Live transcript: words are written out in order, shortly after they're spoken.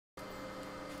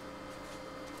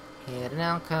Hidden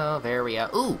alcove area.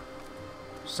 Ooh!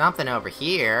 Something over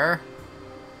here.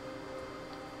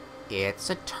 It's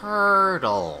a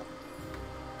turtle.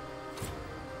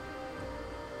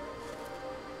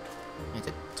 It's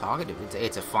a talkative.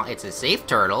 It's a safe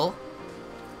turtle.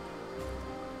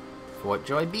 Fort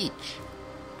Joy Beach.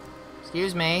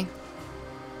 Excuse me.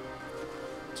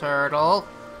 Turtle.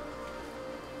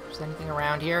 Is there anything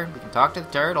around here? We can talk to the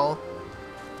turtle.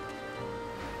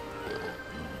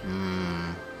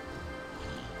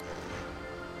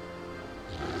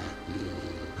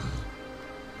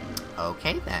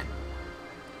 Okay then.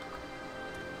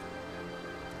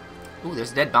 Ooh,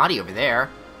 there's a dead body over there.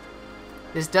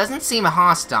 This doesn't seem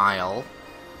hostile.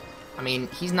 I mean,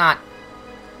 he's not,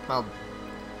 well,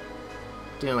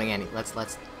 doing any.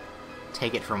 Let's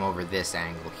take it from over this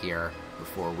angle here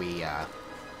before we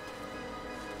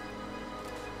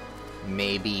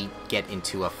maybe get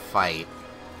into a fight.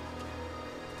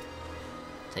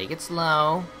 Take it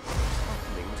slow.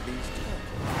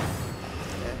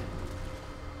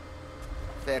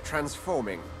 They're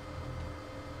transforming.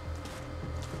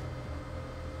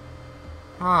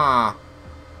 Huh.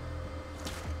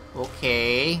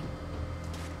 Okay.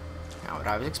 Not what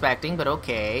I was expecting, but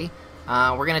okay.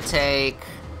 We're gonna take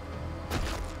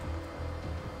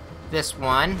this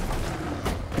one.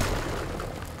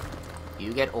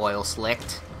 You get oil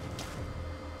slicked.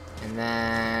 And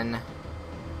then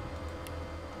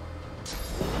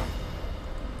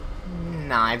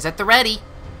knives at the ready.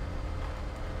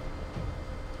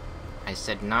 I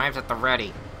said knives at the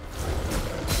ready.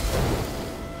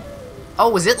 Oh,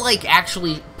 was it like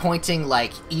actually pointing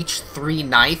like each 3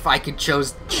 knife I could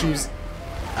choose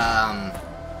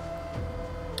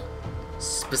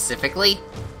specifically?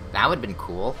 That would have been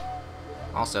cool.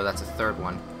 Also, that's a 3rd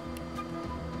one.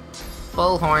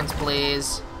 Bullhorns,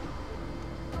 please.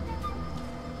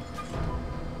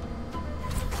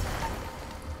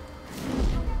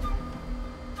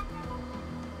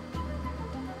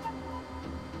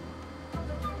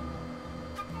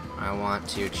 I want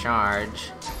to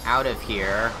charge out of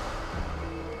here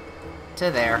to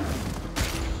there.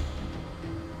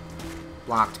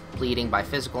 Blocked bleeding by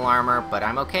physical armor, but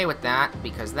I'm okay with that,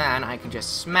 because then I can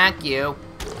just smack you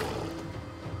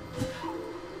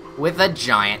with a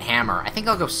giant hammer. I think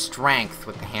I'll go strength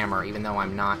with the hammer, even though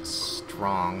I'm not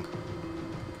strong.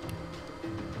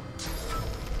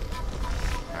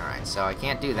 Alright, so I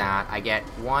can't do that. I get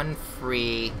 1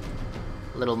 free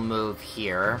little move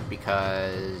here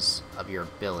because of your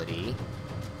ability.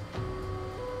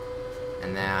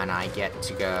 And then I get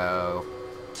to go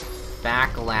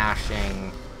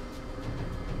backlashing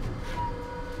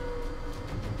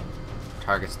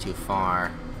targets too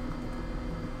far.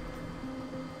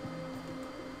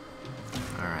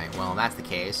 Alright, well, that's the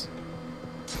case.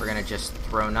 We're gonna just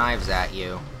throw knives at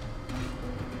you.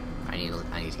 I need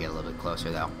to get a little bit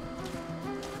closer, though.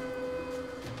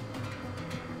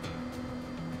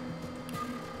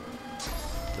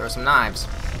 Throw some knives.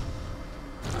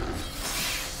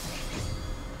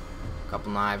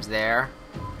 Couple knives there.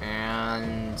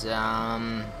 And, you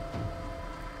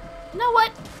know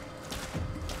what?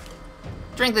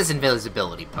 Drink this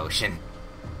invisibility potion.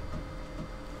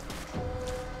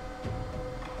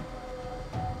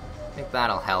 I think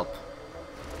that'll help.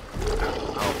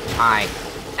 Oh, hi.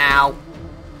 Ow.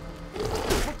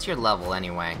 What's your level,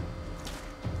 anyway?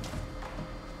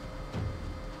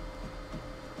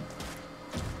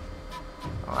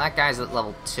 Well, that guy's at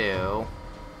level 2.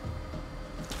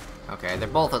 Okay, they're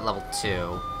both at level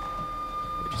 2.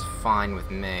 Which is fine with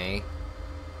me.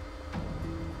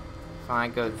 If I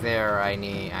go there, I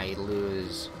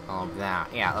lose all of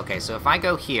that. Yeah, okay, so if I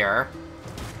go here...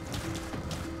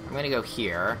 I'm gonna go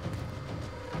here.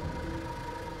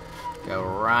 Go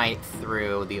right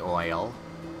through the oil.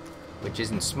 Which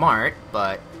isn't smart,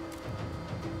 but...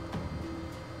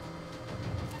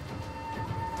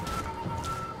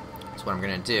 that's what I'm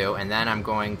gonna do, and then I'm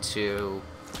going to...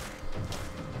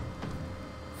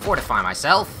 fortify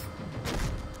myself.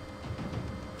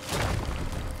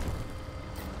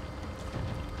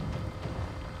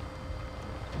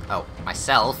 Oh,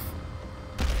 myself.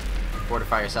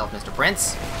 Fortify yourself, Mr.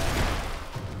 Prince.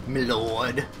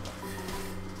 Milord.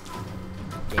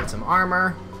 Gain some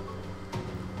armor.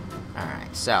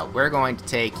 Alright, so we're going to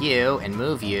take you and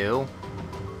move you.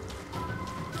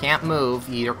 Can't move,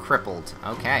 you're crippled.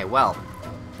 Okay, well,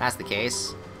 that's the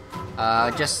case.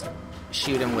 Just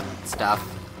shoot him with stuff.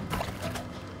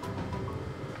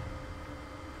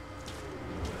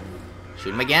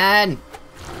 Shoot him again!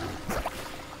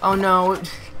 Oh no!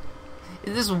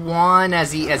 Is this Juan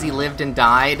as he lived and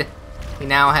died? He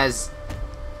now has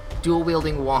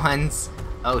dual-wielding wands.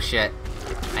 Oh shit.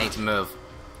 I need to move.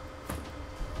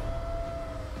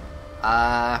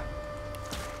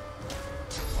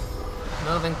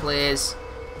 Moving, please.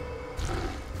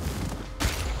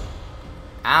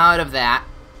 Out of that.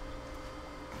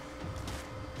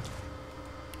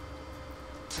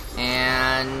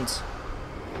 And...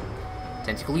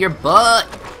 tentacle your butt!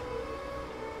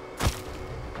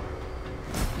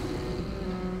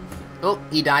 Oh,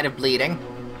 he died of bleeding.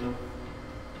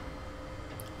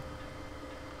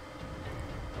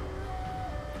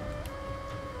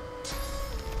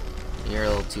 You're a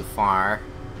little too far.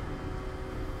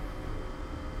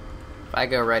 If I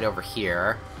go right over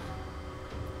here...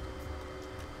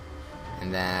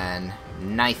 and then...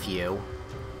 knife you...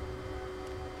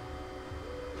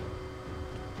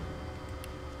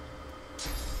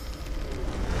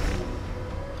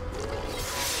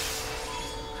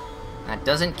 that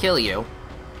doesn't kill you.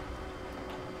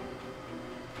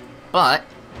 But...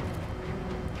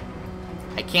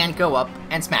 I can go up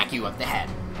and smack you up the head.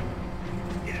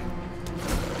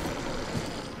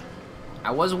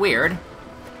 That was weird.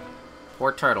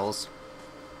 Poor turtles.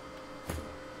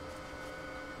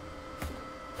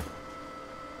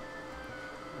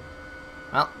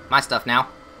 Well, my stuff now.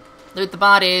 Loot the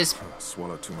bodies!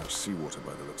 Swallowed too much seawater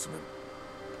by the looks of him.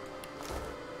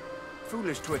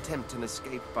 Foolish to attempt an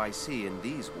escape by sea in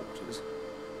these waters.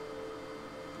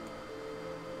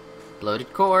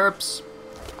 Bloated corpse.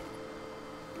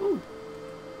 Ooh.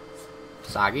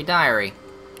 Soggy diary.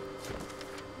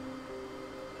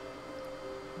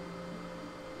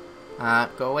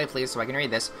 Go away, please, so I can read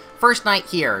this. First night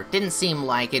here. Didn't seem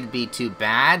like it'd be too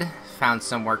bad. Found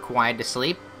somewhere quiet to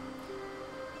sleep.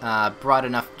 Brought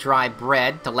enough dry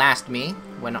bread to last me.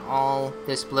 When all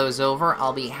this blows over,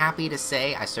 I'll be happy to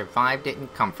say I survived it in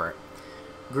comfort.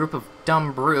 Group of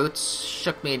dumb brutes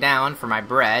shook me down for my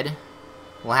bread.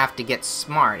 Will have to get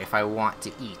smart if I want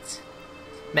to eat.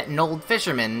 Met an old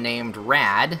fisherman named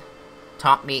Rad.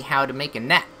 Taught me how to make a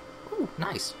net. Ooh,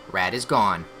 nice. Rad is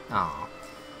gone. Aw.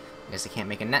 Guess I can't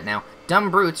make a net now. Dumb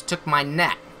brutes took my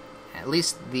net. At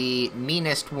least the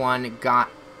meanest one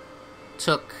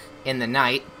took in the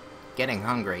night. Getting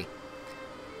hungry.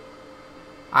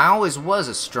 I always was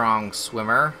a strong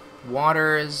swimmer.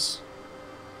 Waters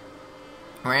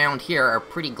around here are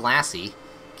pretty glassy.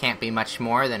 Can't be much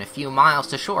more than a few miles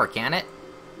to shore, can it?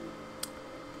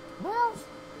 Well...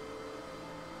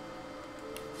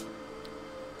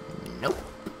 nope.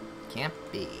 Can't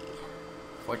be.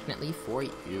 Fortunately for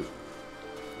you.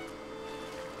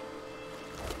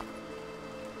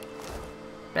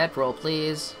 Bedroll,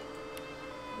 please.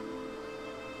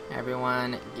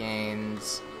 Everyone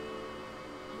gains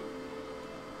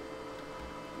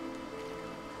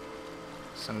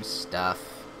some stuff.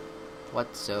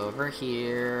 What's over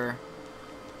here?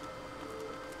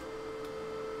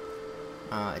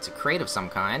 It's a crate of some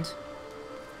kind.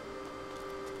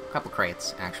 A couple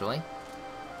crates, actually.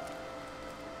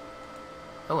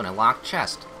 Oh, and a locked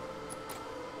chest.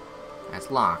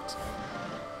 That's locked.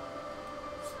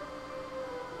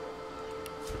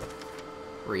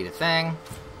 Read a thing.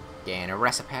 Gain a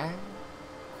recipe.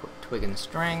 Quick twig and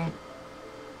string.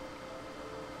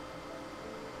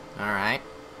 Alright.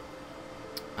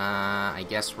 I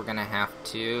guess we're gonna have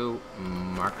to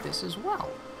mark this as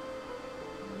well.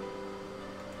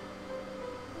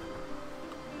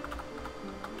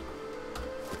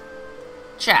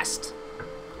 Chest.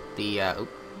 The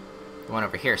one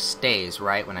over here stays,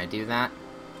 right, when I do that?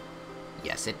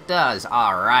 Yes, it does.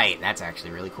 Alright, that's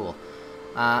actually really cool.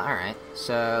 Alright,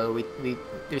 so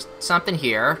there's something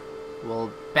here.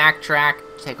 We'll backtrack,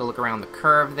 take a look around the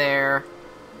curve there.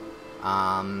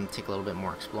 Take a little bit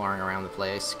more exploring around the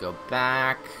place. Go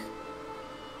back.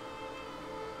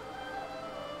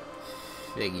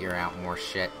 Figure out more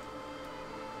shit.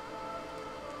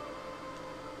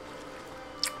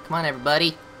 Come on,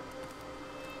 everybody.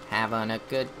 Having a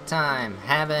good time.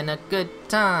 Having a good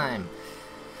time.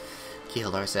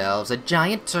 Killed ourselves a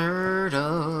giant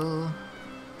turtle.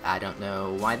 I don't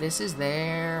know why this is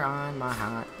there on my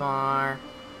hotbar.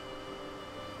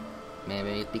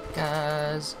 Maybe it's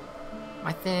because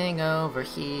my thing over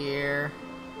here.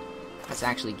 Let's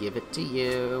actually give it to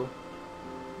you.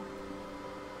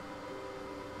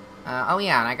 Oh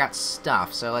yeah, and I got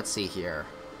stuff, so let's see here.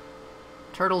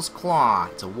 Turtle's Claw,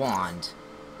 it's a wand.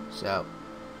 So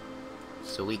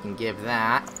we can give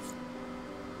that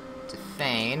to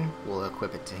Thane. We'll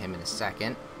equip it to him in a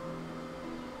second.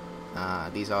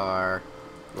 These are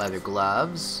leather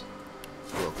gloves.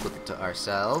 We'll equip it to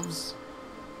ourselves.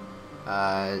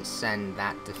 Send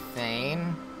that to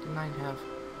Thane. Didn't I have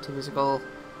two physical?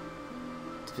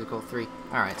 Two physical, 3.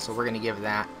 Alright, so we're gonna give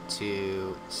that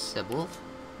to Sybil.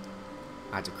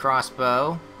 That's a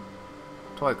crossbow.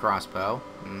 Toy crossbow.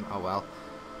 Oh well.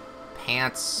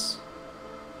 ants.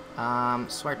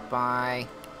 Sort by...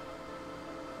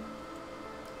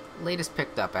 latest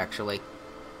picked up, actually.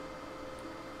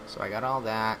 So I got all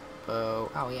that.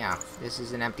 Oh yeah, this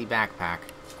is an empty backpack.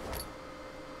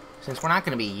 Since we're not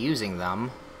going to be using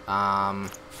them, might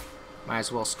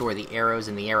as well store the arrows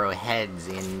and the arrowheads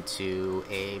into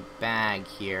a bag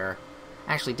here.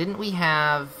 Actually, didn't we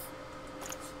have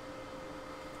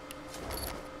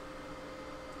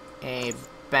a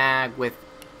bag with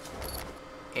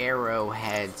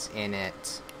arrowheads in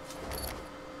it?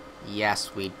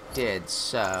 Yes, we did.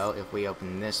 So, if we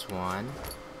open this one,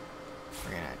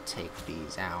 we're gonna take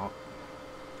these out.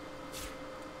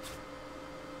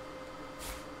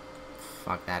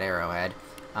 Fuck that arrowhead.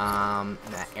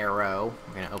 That arrow.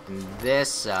 We're gonna open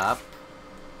this up.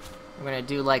 We're gonna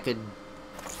do like a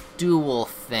dual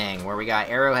thing, where we got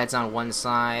arrowheads on one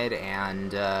side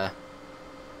and,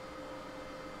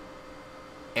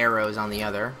 arrows on the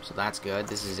other, so that's good.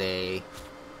 This is a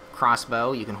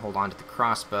crossbow. You can hold on to the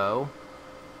crossbow.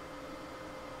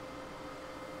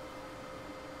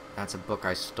 That's a book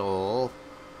I stole.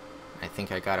 I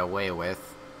think I got away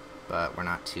with, but we're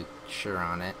not too sure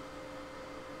on it.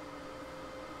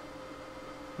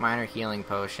 Minor healing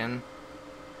potion.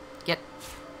 Get.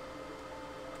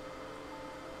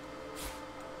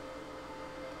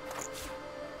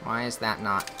 Why is that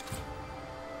not?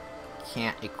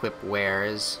 Can't equip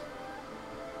wares.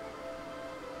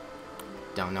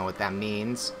 Don't know what that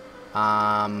means.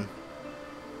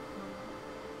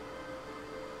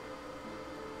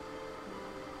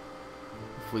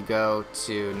 If we go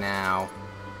to now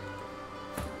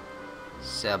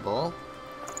Sebel,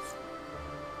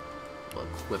 we'll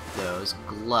equip those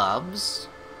gloves.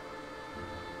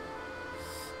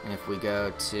 And if we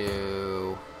go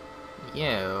to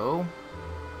you,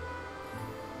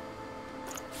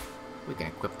 we can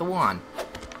equip the wand.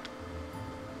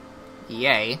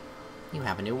 Yay. You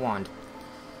have a new wand.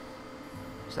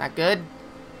 Is that good?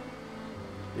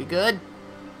 We good?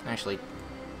 Actually,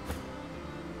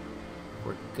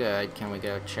 we're good. Can we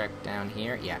go check down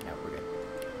here? Yeah, no, we're good.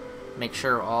 Make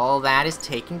sure all that is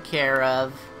taken care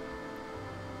of.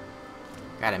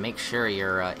 Gotta make sure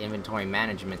your inventory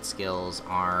management skills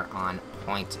are on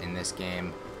point in this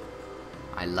game.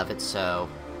 I love it so.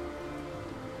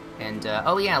 And,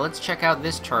 oh yeah, let's check out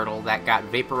this turtle that got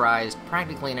vaporized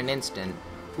practically in an instant.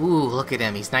 Ooh, look at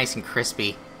him. He's nice and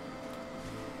crispy.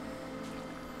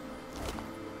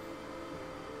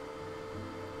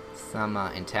 Some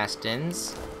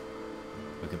intestines.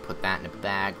 We can put that in a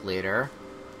bag later.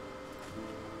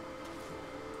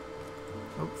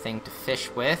 Oh, thing to fish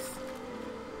with.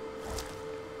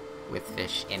 With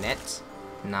fish in it.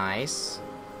 Nice.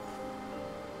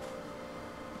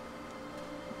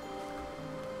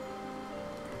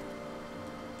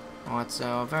 What's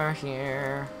over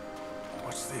here?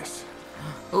 What's this?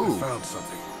 Ooh. I found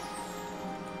something.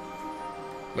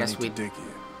 Yes, we dig here.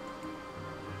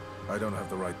 I don't have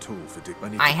the right tool for dig.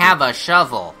 I have a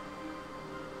shovel.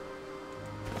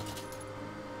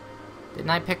 Didn't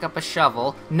I pick up a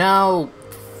shovel? No!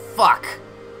 Fuck!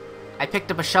 I picked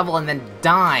up a shovel and then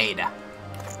died.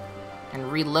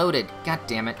 And reloaded. God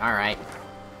damn it. Alright.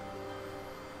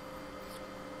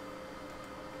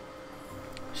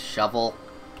 Shovel.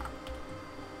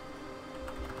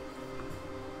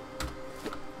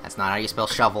 That's not how you spell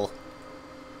shovel.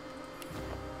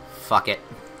 Fuck it.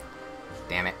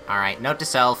 Damn it. Alright, note to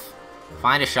self.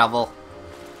 Find a shovel.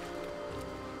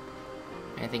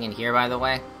 Anything in here, by the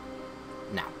way?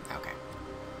 No. Okay.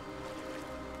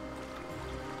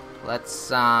 Let's,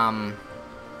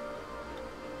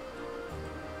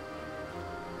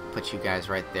 put you guys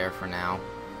right there for now.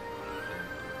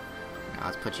 Now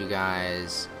let's put you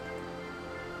guys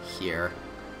here.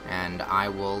 And I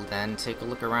will then take a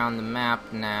look around the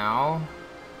map now.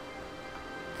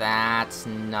 That's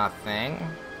nothing.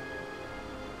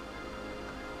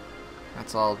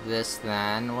 That's all this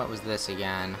then. What was this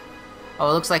again?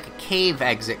 Oh, it looks like a cave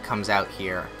exit comes out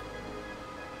here.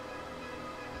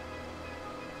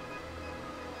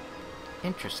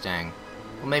 Interesting.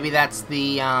 Well, maybe that's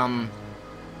the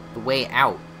way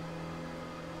out.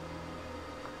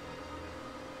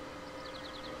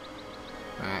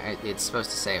 It's supposed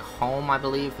to say home, I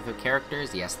believe, for the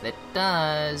characters. Yes, it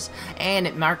does. And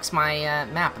it marks my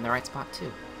map in the right spot,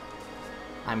 too.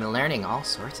 I'm learning all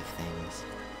sorts of things.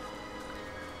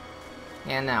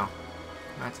 Yeah, no.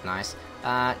 That's nice.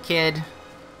 Kid.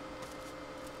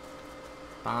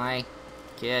 Bye,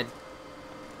 kid.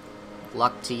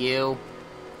 Luck to you.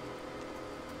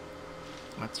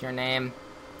 What's your name?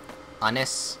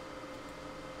 Unis?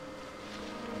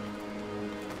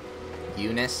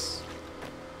 Eunice?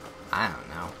 I don't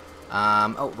know.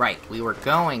 Oh, right. We were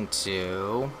going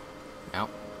to... Nope,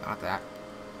 not that.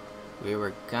 We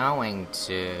were going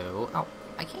to... Oh,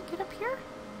 I can't get up here?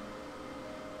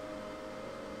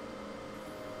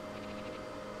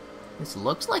 This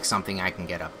looks like something I can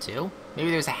get up to.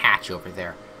 Maybe there's a hatch over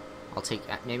there.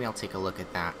 Maybe I'll take a look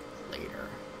at that later.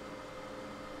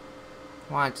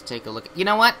 Want to take a look at... You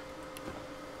know what?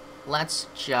 Let's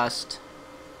just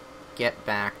get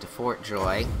back to Fort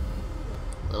Joy.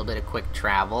 A little bit of quick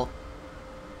travel.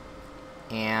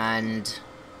 And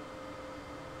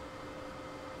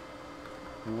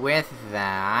with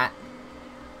that,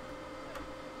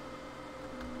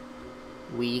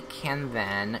 we can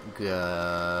then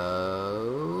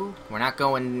go... We're not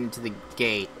going to the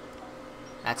gate.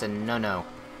 That's a no-no.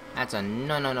 That's a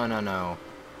no-no-no-no-no.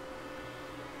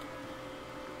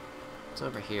 What's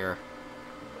over here?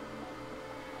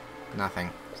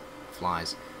 Nothing.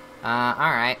 Flies.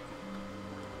 Alright.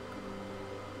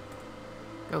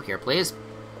 Go here, please.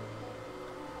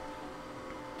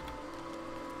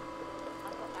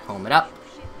 Home it up.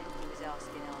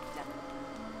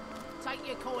 Take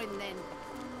your coin then.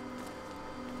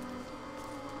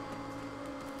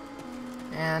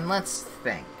 And let's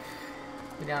think.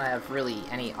 We don't have really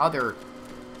any other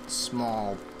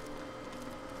small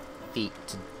feat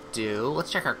to do.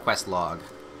 Let's check our quest log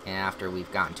after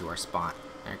we've gotten to our spot.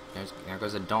 There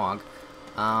goes a dog.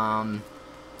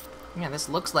 Yeah, this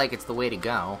looks like it's the way to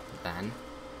go, then.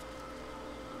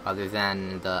 Other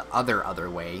than the other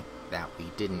way that we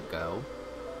didn't go.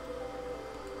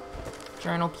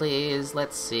 Journal, please.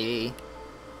 Let's see.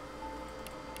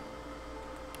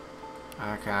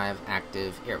 Archive,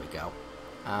 active. Here we go.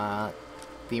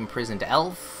 The imprisoned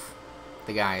elf.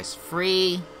 The guy is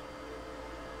free.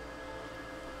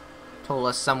 Told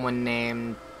us someone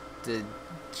named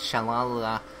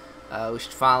Shalala we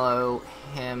should follow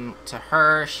him to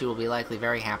her. She will be likely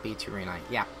very happy to reunite.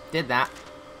 Yeah, did that.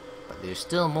 But there's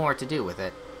still more to do with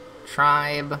it.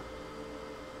 Tribe.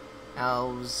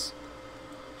 Elves.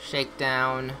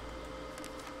 Shakedown.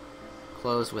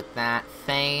 Close with that.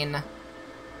 Thane.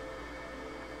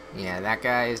 Yeah, that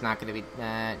guy is not going to be...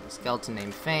 skeleton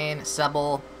named Thane.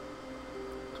 Sebel.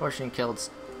 Torsion killed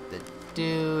the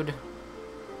dude.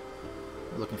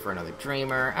 We're looking for another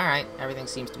dreamer. Alright, everything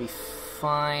seems to be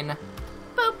fine.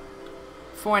 Boop.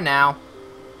 For now.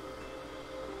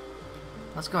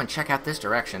 Let's go and check out this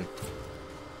direction.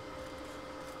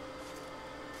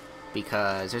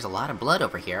 Because there's a lot of blood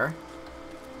over here.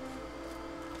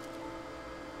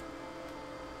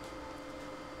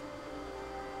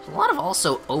 There's a lot of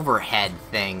also overhead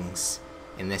things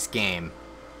in this game.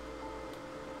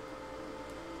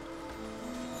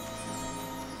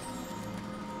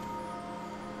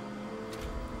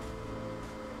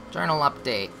 Journal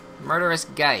update. Murderous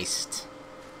Geist.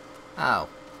 Oh.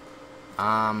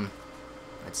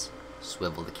 Let's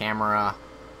swivel the camera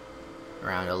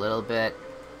around a little bit.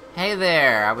 Hey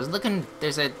there, I was looking...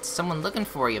 There's someone looking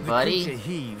for you, buddy. The creature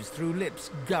heaves through lips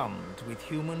gummed with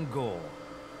human gore.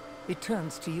 It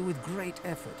turns to you with great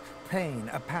effort, pain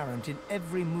apparent in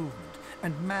every movement,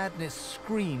 and madness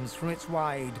screams from its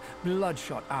wide,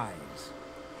 bloodshot eyes.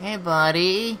 Hey,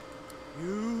 buddy.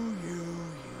 You.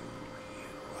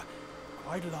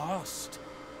 Quite lost.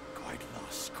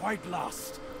 Quite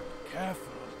lost.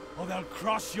 Careful, or they'll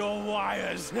cross your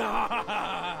wires.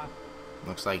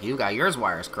 Looks like you got yours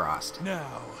wires crossed.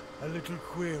 Now, a little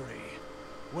query.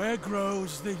 Where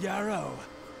grows the yarrow?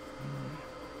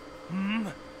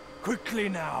 Quickly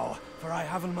now, for I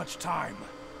haven't much time.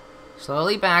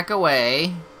 Slowly back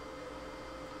away.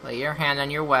 Lay your hand on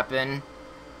your weapon.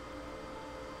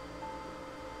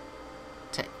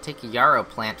 Take a yarrow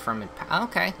plant from it.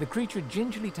 Okay. The creature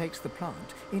gingerly takes the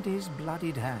plant into his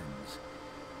bloodied hands.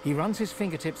 He runs his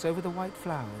fingertips over the white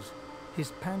flowers.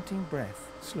 His panting breath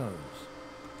slows.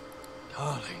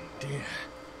 Darling,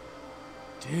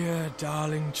 dear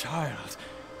darling child.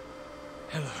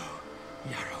 Hello,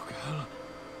 yarrow girl.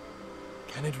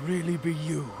 Can it really be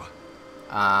you?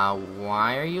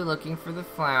 Why are you looking for the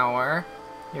flower?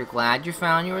 You're glad you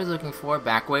found what you were looking for.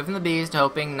 Back away from the beast,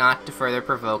 hoping not to further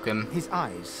provoke him. His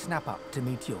eyes snap up to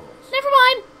meet yours. Never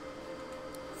mind!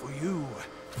 For you,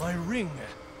 my ring.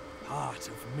 Part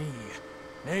of me.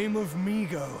 Name of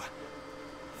Migo.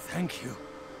 Thank you.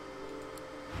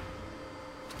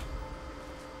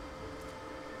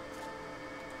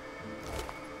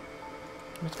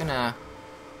 I'm just gonna...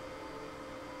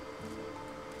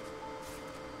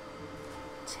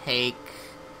 take...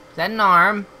 Is that an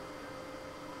arm?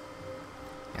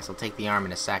 Guess I'll take the arm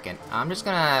in a second. I'm just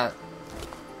gonna...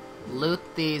 loot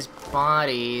these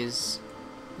bodies.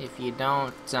 If you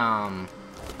don't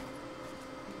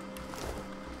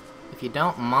if you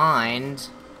don't mind...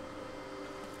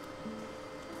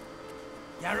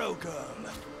 Yarrow girl,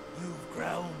 you've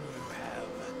grown, you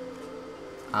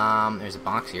have. There's a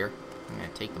box here. I'm gonna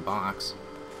take the box.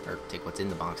 Or take what's in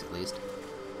the box, at least.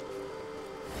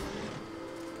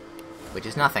 Which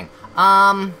is nothing.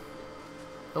 Oh,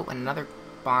 another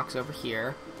box over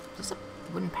here. Is this a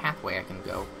wooden pathway I can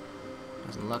go?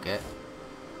 Doesn't look it.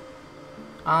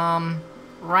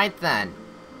 Right then.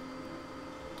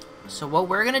 So what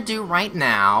we're gonna do right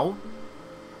now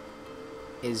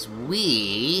is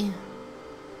we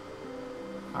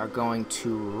are going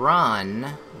to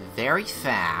run very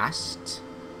fast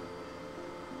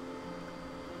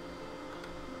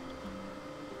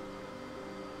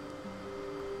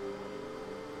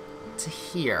to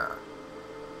here.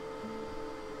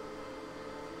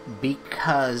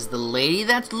 Because the lady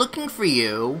that's looking for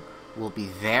you will be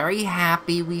very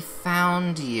happy we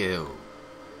found you.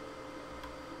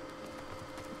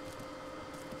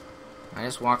 I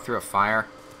just walked through a fire.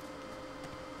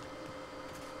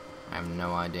 I have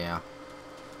no idea.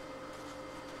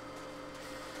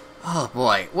 Oh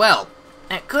boy, well,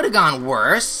 it could have gone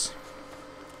worse.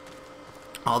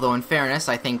 Although in fairness,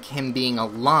 I think him being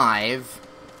alive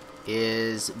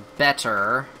is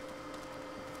better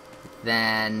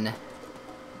than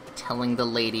telling the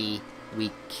lady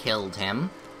we killed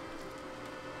him.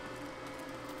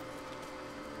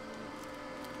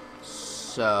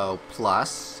 So,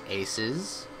 plus,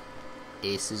 aces.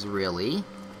 Aces, really.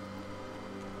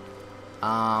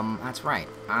 That's right.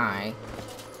 I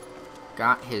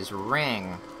got his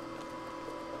ring.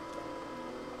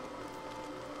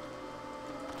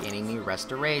 Gaining me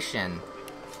restoration.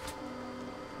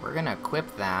 We're gonna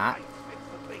equip that.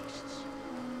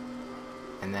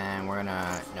 And then we're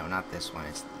gonna... No, not this one.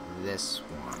 It's this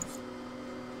one.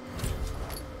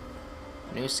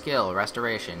 New skill,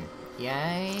 restoration.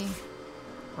 Yay.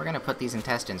 We're gonna put these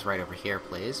intestines right over here,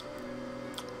 please.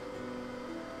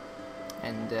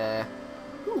 And,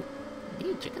 ooh,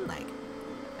 new chicken leg.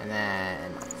 And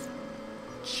then...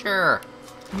 Sure.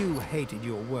 You hated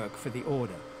your work for the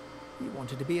Order. You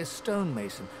wanted to be a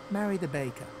stonemason, marry the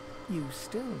baker. You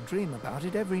still dream about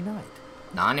it every night.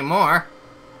 Not anymore.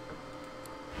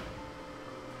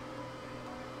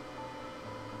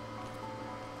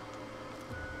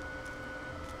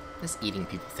 This eating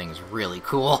people thing is really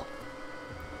cool.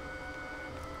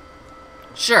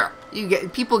 Sure,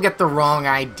 people get the wrong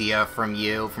idea from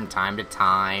you from time to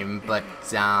time, but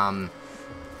yeah,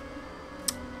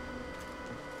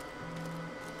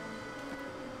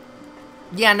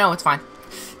 no, it's fine.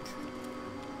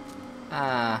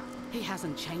 He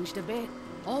hasn't changed a bit.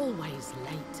 Always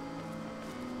late.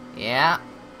 Yeah,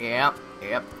 yep.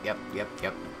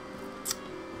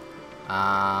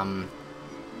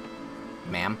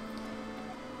 Ma'am.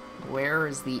 Where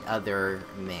is the other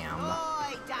ma'am?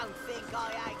 I don't think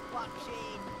I ain't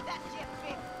watching. That's your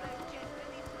fifth blue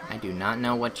gentleman. I do not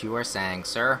know what you are saying,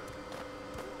 sir.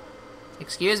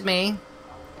 Excuse me.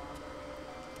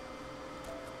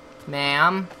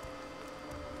 Ma'am?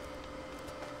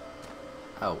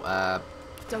 Oh,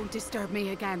 Don't disturb me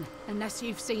again, unless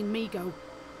you've seen me go.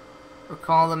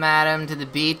 recall the madam to the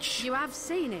beach. You have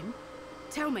seen him?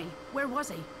 Tell me, where was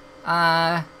he?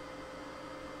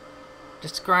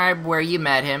 Describe where you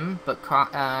met him, but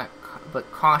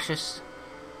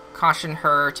caution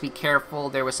her to be careful.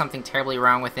 There was something terribly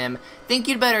wrong with him. Think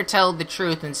you'd better tell the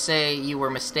truth and say you were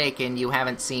mistaken. You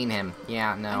haven't seen him.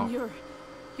 Yeah, no. And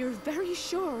you're very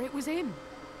sure it was him?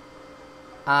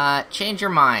 Change your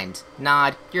mind.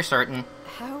 Nod. You're certain.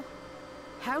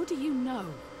 How do you know?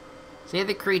 Say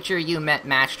the creature you met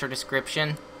matched her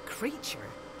description. Creature?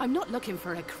 I'm not looking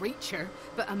for a creature,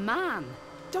 but a man.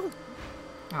 Don't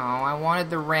Oh, I wanted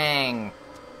the ring.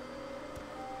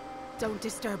 Don't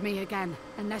disturb me again,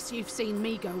 unless you've seen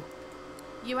me go.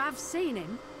 You have seen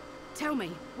him? Tell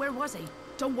me, where was he?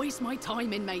 Don't waste my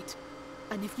time, inmate.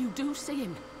 And if you do see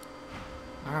him...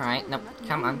 Alright, no,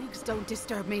 come on. Don't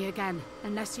disturb me again,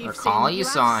 unless you've Recall seen him. you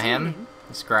saw him.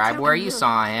 Describe where you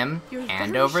saw him.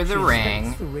 Hand over the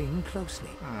ring. The ring closely.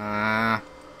 Can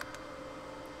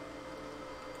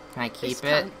I keep This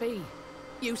it? can't be.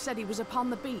 You said he was upon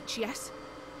the beach, yes?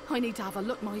 I need to have a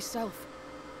look myself.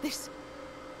 This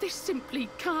simply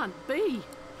can't be.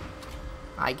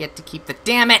 I get to keep the...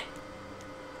 Damn it!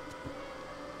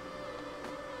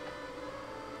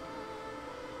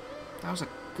 That was a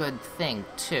good thing,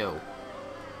 too.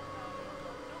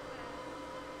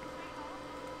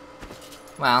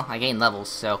 Well, I gained levels,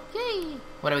 so... Yay!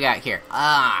 What do we got here?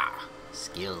 Ah!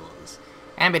 Skills.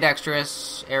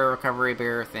 Ambidextrous, air recovery,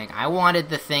 beer thing. I wanted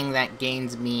the thing that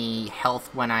gains me health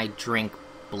when I drink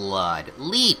blood.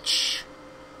 Leech!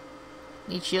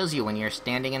 It heals you when you're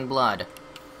standing in blood.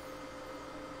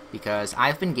 Because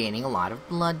I've been gaining a lot of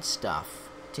blood stuff.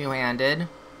 Two-handed.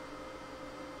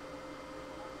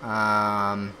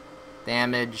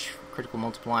 Damage, critical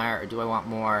multiplier, or do I want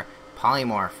more?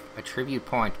 Polymorph, attribute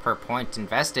point per point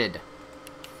invested.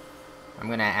 I'm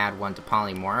gonna add one to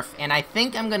polymorph, and I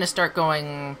think I'm gonna start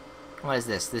going. What is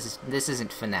this? This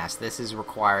isn't finesse. This is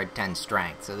required 10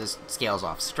 strength. So this scales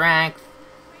off strength.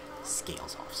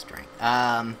 Scales off strength.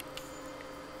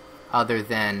 Other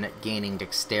than gaining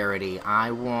dexterity,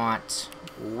 I want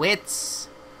wits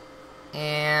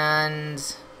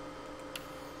and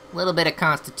a little bit of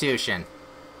constitution.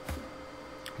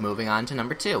 Moving on to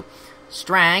number 2.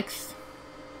 Strength,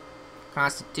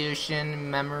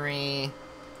 constitution, memory,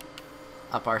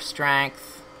 up our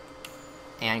strength,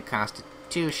 and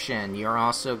constitution. You're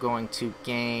also going to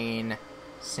gain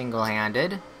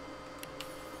single-handed.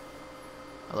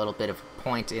 A little bit of a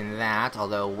point in that,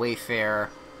 although Wayfair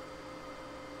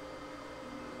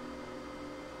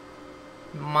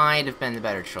might have been the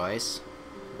better choice.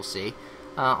 We'll see.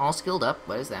 All skilled up.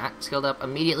 What is that? Skilled up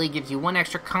immediately gives you 1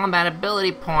 extra combat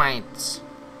ability point.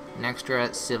 An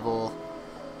extra civil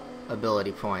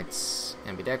ability points.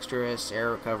 Ambidextrous,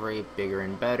 air recovery, bigger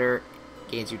and better.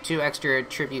 Gains you 2 extra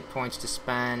tribute points to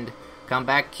spend.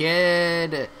 Comeback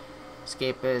Kid!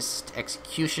 Escapist,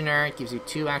 Executioner. It gives you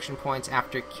 2 action points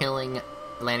after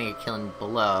landing a killing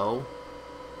blow.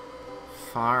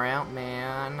 Far Out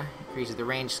Man. Increases the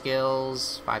range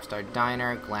skills. 5-star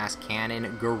Diner. Glass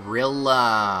Cannon.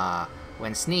 Gorilla.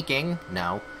 When sneaking,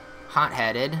 no.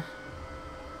 Hot-headed.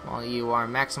 While you are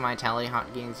maximum vitality,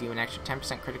 Hot gains you an extra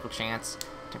 10% critical chance,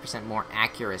 10% more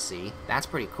accuracy. That's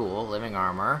pretty cool. Living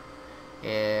Armor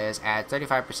is at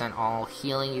 35% all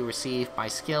healing you receive by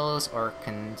skills or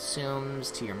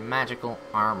consumes to your magical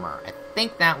armor. I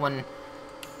think that one,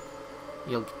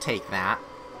 you'll take that.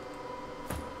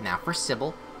 Now for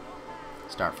Sybil.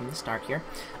 Start from the start here.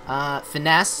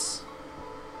 Finesse.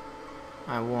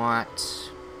 I want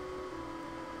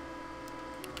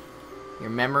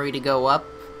your memory to go up.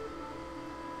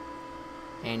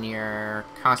 And your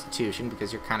constitution,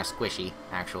 because you're kind of squishy,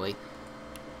 actually.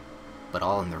 But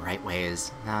all in the right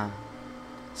ways.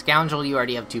 Scoundrel, you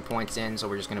already have 2 points in, so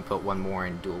we're just going to put 1 more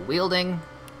in dual wielding.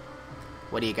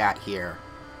 What do you got here?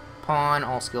 Pawn,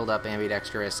 all skilled up,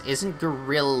 ambidextrous. Isn't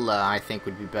Gorilla, I think,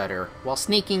 would be better. While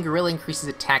sneaking, Gorilla increases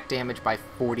attack damage by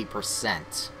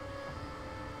 40%.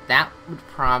 That would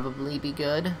probably be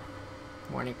good.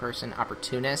 Morning Person,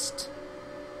 Opportunist.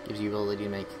 Gives you ability to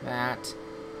make that.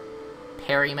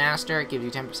 Parry Master, gives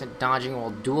you 10% dodging while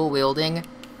dual wielding.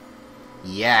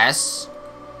 Yes.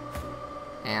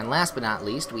 And last but not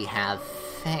least, we have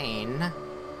Feign.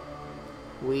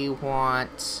 We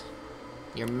want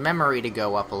your memory to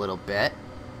go up a little bit.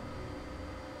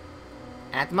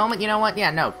 At the moment, you know what?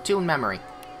 Yeah, no, 2 in memory.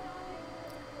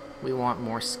 We want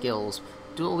more skills.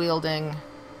 Dual wielding,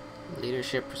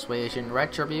 leadership, persuasion,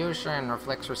 retribution,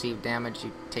 reflects received damage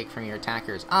you take from your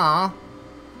attackers.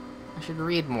 I should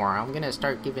read more. I'm gonna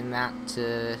start giving that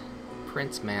to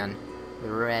Prince Man. The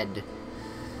red.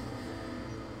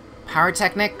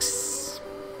 Pyrotechnics.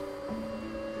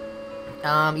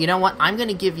 You know what? I'm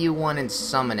gonna give you 1 in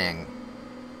summoning.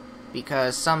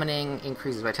 Because summoning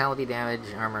increases vitality damage,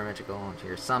 armor, magical to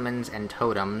your summons, and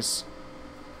totems.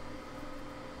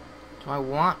 Do I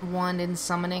want 1 in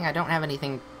summoning? I don't have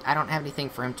anything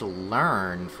for him to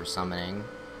learn for summoning.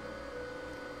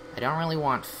 I don't really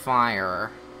want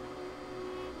fire.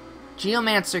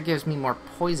 Geomancer gives me more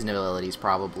poison abilities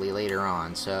probably later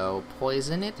on, so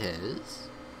poison it is.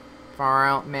 Far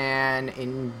Out Man,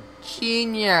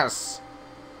 ingenious.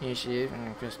 Issue,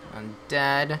 just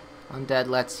undead. Undead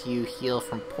lets you heal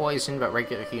from poison, but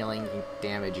regular healing can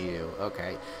damage you.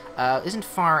 Okay. Isn't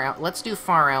Far Out... Let's do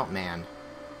Far Out Man.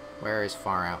 Where is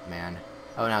Far Out Man?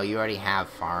 Oh no, you already have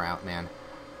Far Out Man.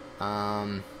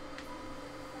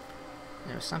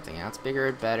 There's something else.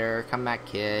 Bigger, better. Comeback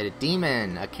Kid.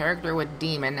 Demon. A character with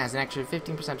Demon has an extra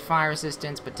 15% fire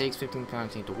resistance, but takes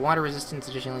 15% to water resistance.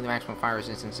 Additionally, the maximum fire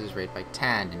resistance is raised by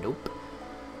 10. Nope.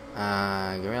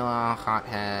 Gorilla.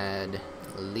 Hothead.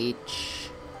 Leech.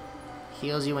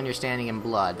 Heals you when you're standing in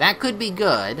blood. That could be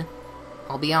good.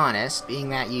 I'll be honest. Being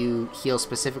that you heal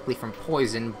specifically from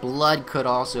poison, blood could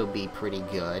also be pretty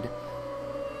good.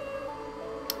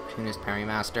 Tunist Parry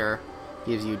Master.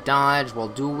 Gives you dodge while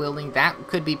dual wielding. That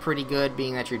could be pretty good,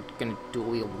 being that you're going to dual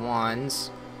wield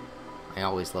wands. I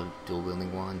always love dual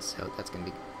wielding wands, so that's going to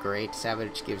be great.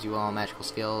 Savage gives you all magical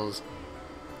skills.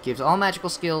 Gives all magical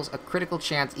skills a critical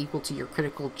chance equal to your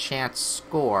critical chance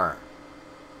score.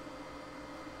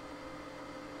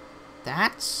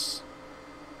 That's...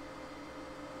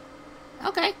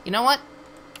 okay, you know what?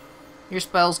 Your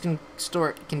spells can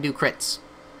do crits.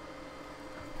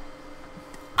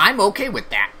 I'm okay with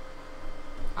that.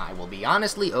 I will be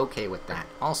honestly okay with that.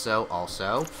 Also,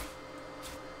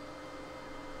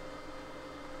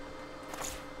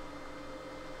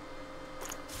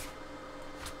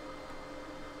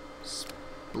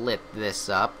 split this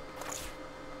up.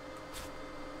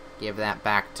 Give that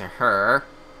back to her.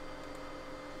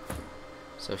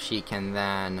 So she can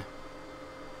then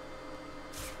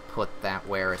put that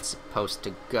where it's supposed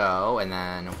to go, and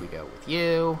then we go with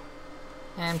you,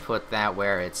 and put that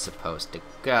where it's supposed to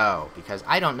go, because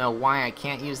I don't know why I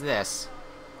can't use this.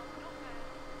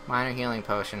 Minor healing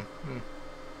potion.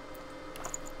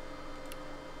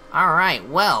 Alright,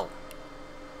 well,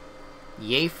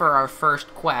 yay for our first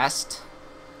quest.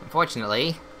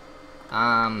 Unfortunately,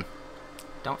 don't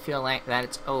feel like that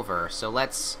it's over, so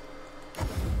let's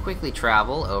quickly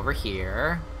travel over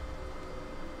here.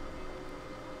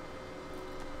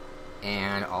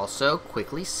 And also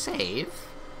quickly save.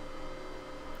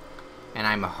 And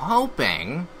I'm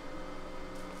hoping...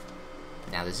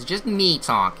 Now this is just me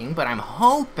talking, but I'm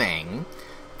hoping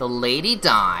the lady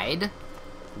died,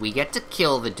 we get to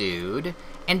kill the dude,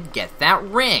 and get that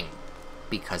ring.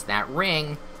 Because that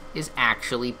ring is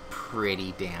actually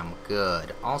pretty damn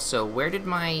good. Also, where did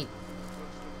my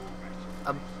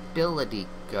ability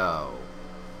go?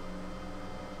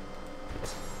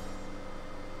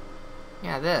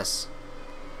 Yeah, this.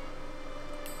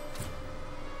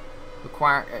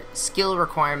 Skill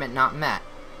requirement not met.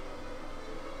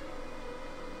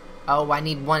 Oh, I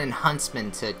need one in Huntsman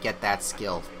to get that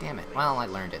skill. Damn it. Well, I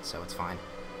learned it, so it's fine.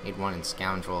 Need one in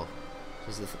Scoundrel.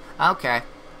 Okay.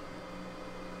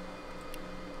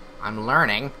 I'm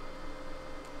learning.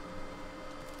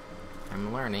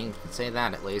 You can say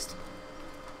that at least.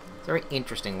 It's a very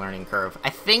interesting learning curve. I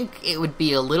think it would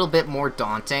be a little bit more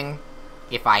daunting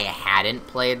if I hadn't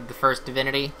played the first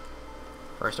Divinity.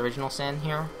 First Original Sin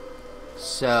here.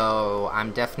 So,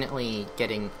 I'm definitely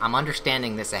I'm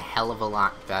understanding this a hell of a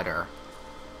lot better.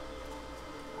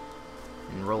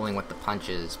 And rolling with the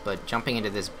punches, but jumping into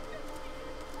this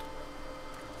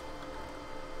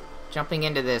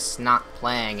not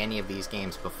playing any of these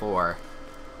games before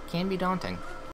can be daunting.